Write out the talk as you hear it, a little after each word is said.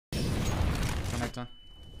connector.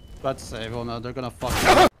 Let's save. Oh no, they're gonna fuck.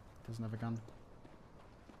 Doesn't have a gun.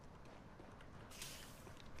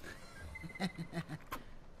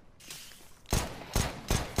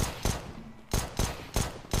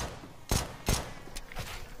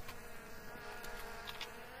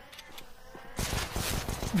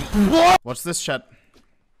 What? Watch this chat.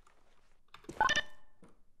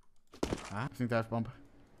 I think they have bomb.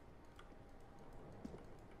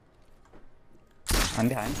 I'm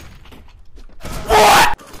behind.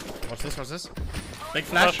 What? Watch this. Big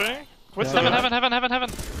flash. With heaven.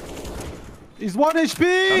 He's 1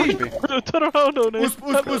 HP! Turn around on it.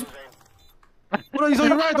 Boost. Oh, he's on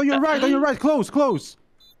your right, close.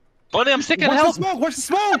 Bonnie, I'm sick of Watch help. the smoke, watch the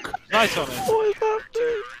smoke! Nice on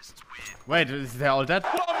it. Wait, is they all dead?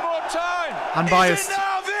 One more time! Unbiased. Is it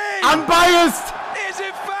now V? Unbiased! Is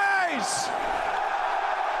it face?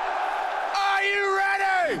 Are you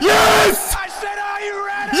ready? Yes! I said, are you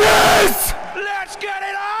ready? Yes! Let's get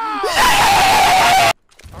it on!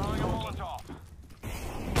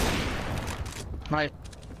 Nice.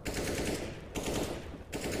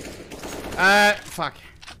 Fuck.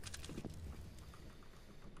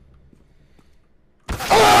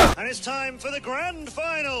 And it's time for the grand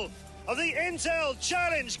final of the Intel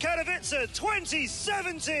Challenge Katowice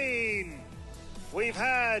 2017. We've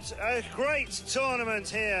had a great tournament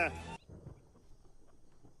here.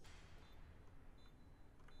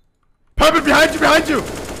 Purple behind you!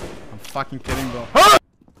 I'm fucking kidding, bro.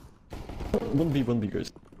 1v,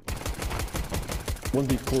 guys.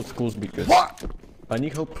 1v, close, B, guys. What? I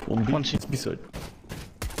need help. 1v, it's beside.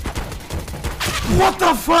 What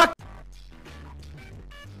the fuck?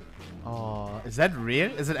 Oh, is that real?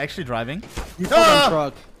 Is it actually driving? He's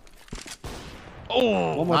truck.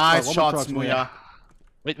 Oh, One more nice truck, shots, Muya.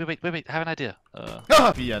 wait. I have an idea.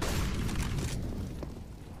 Fiat.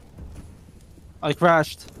 I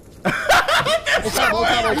crashed. That's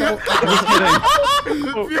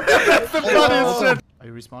the funniest shit. Are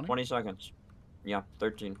you respawning? 20 seconds. Yeah,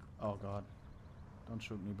 13. Oh god. Don't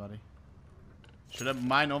shoot me, buddy. Should I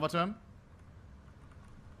mine over to him?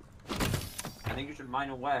 I think you should mine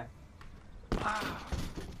away.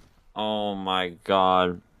 Oh my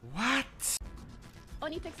god. What?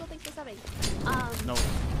 ohnePixel, thanks for subbing. No.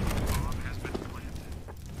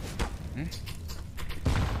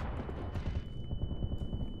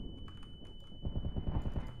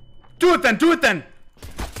 Do it then!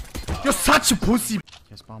 You're such a pussy!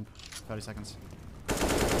 Yes, bomb. 30 seconds.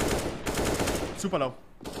 Super low.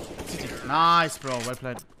 Nice, bro. Well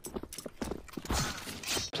played.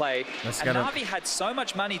 Play. Let's And get it. Navi had so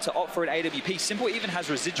much money to opt for an AWP. Simple even has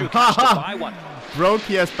residual cash to buy one.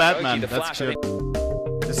 Brokey as Batman. Brokey, the That's Flash,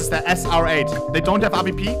 cute. This is the SR8. They don't have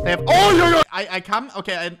RBP. They have. Oh, yo! I come.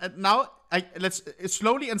 Okay, now let's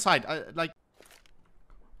slowly inside. Like.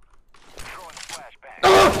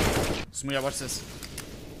 Smuya, watch this.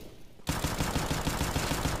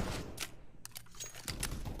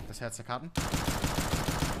 Das Herz der Karten.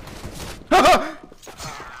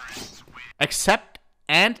 Accept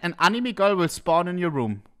and an anime girl will spawn in your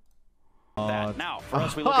room. Now, for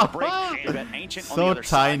us, we look at the break. Ancient So on the other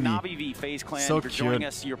tiny. side. Navi v FaZe Clan. So If you're joining cute.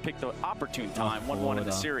 us, you picked the opportune time. 1-1 in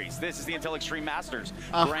the series. This is the Intel Extreme Masters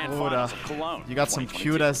Grand Bruder. Finals of Cologne. You got some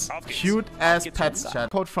 2022. cute ass Get pets, some- chat.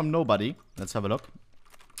 Code from nobody. Let's have a look.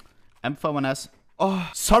 M41S. Oh,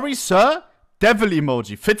 sorry, sir. Devil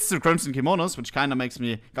emoji fits the crimson kimonos, which kind of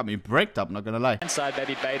got me breaked up. Not gonna lie. Inside,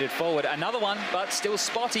 maybe baited forward. Another one, but still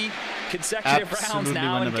spotty. Consecutive rounds Absolutely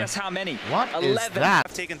now, and winnable. guess how many? What 11. is that?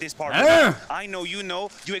 I've taken this part. I know you know.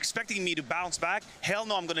 You're expecting me to bounce back. Hell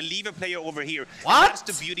no, I'm gonna leave a player over here. What? And that's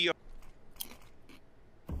the beauty of.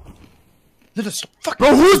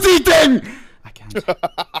 Bro, who's eating? I can't.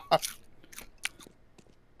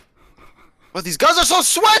 But these guys are so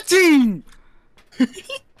sweaty!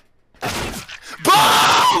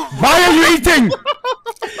 Why are you eating?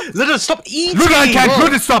 Little, stop eating! Luda, I can't.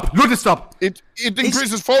 Luda, stop. It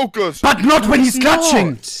increases focus. But not when he's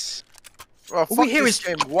clutching. Oh, fuck this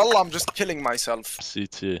game. Well, I'm just killing myself.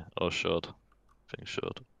 CT or short. I think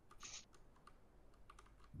short.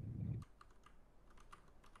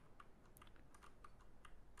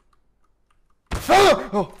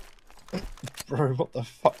 Oh. Bro, what the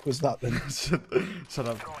fuck was that then? Shut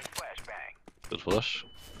up. Good flash.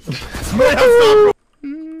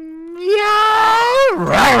 Yeah.